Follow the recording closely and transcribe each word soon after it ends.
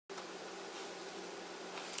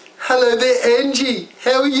Hello there, Angie.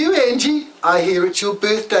 How are you, Angie? I hear it's your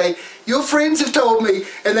birthday. Your friends have told me,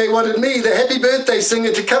 and they wanted me, the Happy Birthday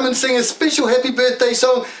Singer, to come and sing a special happy birthday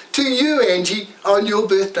song to you, Angie, on your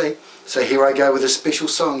birthday. So here I go with a special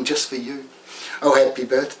song just for you. Oh, happy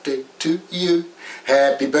birthday to you.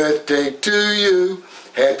 Happy birthday to you.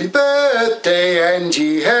 Happy birthday,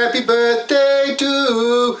 Angie. Happy birthday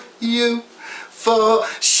to you. For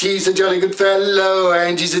she's a jolly good fellow,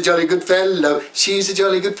 Angie's a jolly good fellow, she's a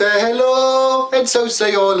jolly good fellow, and so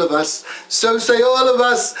say all of us, so say all of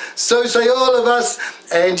us, so say all of us.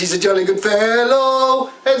 Angie's a jolly good fellow,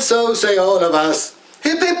 and so say all of us.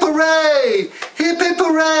 Hip hip hooray, hip hip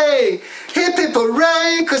hooray, hip hip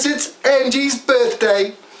hooray, 'cause it's Angie's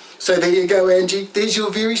birthday. So there you go, Angie. There's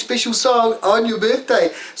your very special song on your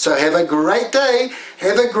birthday. So have a great day,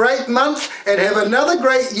 have a great month, and have another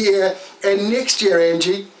great year. And next year,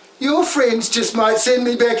 Angie, your friends just might send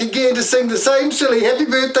me back again to sing the same silly happy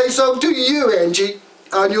birthday song to you, Angie,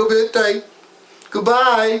 on your birthday.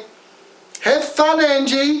 Goodbye. Have fun,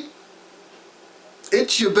 Angie.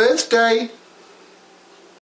 It's your birthday.